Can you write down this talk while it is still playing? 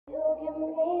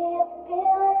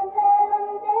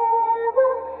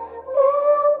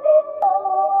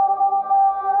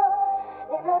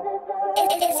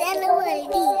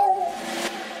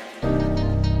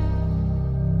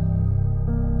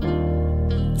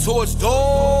Towards door.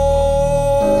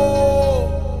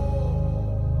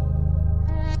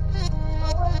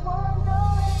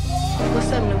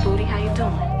 What's up, new booty? How you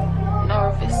doing?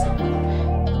 Nervous.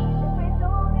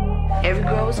 Every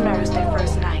girl was nervous their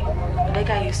first night, but they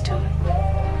got used to it.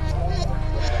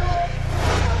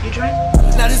 You drink?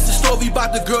 Now this the story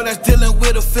about the girl that's dealing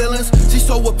with her feelings. She's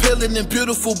so appealing and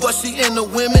beautiful, but she into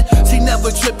women. She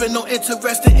never tripping, no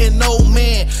interested in no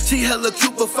man. She hella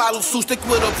cute but follow suit, stick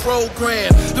with her program.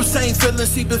 The same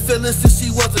feelings she been feeling since she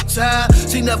was a child.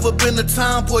 She never been a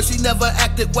tomboy, she never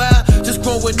acted wild. Just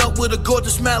growing up with a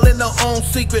gorgeous smile in her own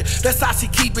secret. That's how she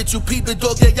keep it, you peep it,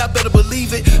 dog, yeah, y'all better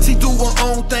believe it. She do her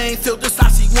own thing, feel just how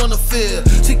she wanna feel.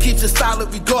 She keeps it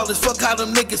solid regardless, fuck how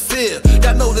them niggas feel.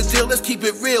 Y'all know the deal, let's keep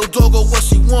it real, dog, or what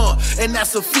she want. And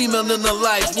that's a female in her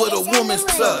life with a woman's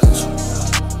touch.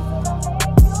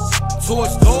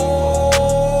 Towards door.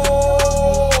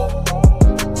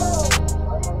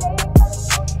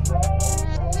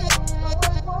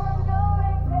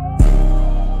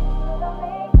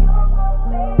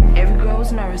 Every girl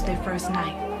was nervous their first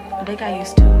night, but they got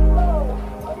used to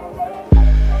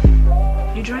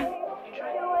it. You drink?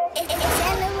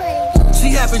 She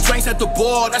having drinks at the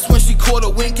bar, that's when she caught her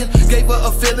winking. Gave her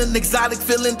a feeling, exotic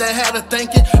feeling that had her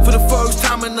thinking. For the first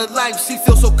time in her life, she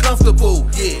feels so comfortable,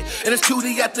 yeah. And it's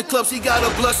cutie at the club, she got her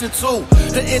blushing too.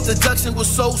 The introduction was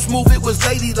so smooth, it was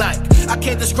ladylike. I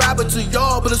can't describe it to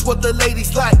y'all, but it's what the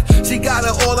ladies like. She got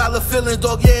her all out of feelings,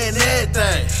 dog, yeah, and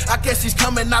everything. I guess she's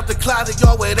coming out the closet,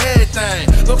 y'all, with everything.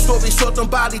 Long story short, them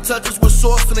body touches was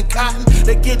softer than cotton.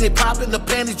 They getting it popping, the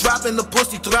panties dropping, the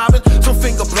pussy throbbing. Some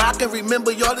finger blocking,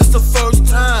 remember y'all, this the first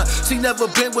time. She never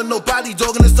been with nobody,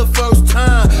 dog, and it's the first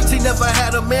time. She never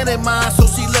had a man in mind, so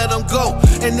she let him go.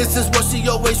 And this is what she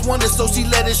always wanted, so she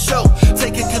let it show.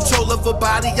 Taking control of her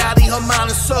body, yachty, her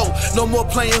mind and soul. No more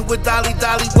playing with Dolly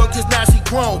work, cause now she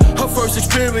grown. Her first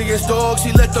experience, dog,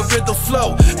 she let the rhythm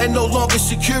flow. And no longer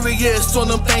she curious on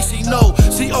them things she know.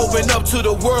 She opened up to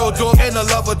the world, dog, and I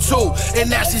love her too. And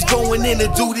now she's going in to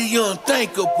do the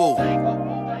unthinkable.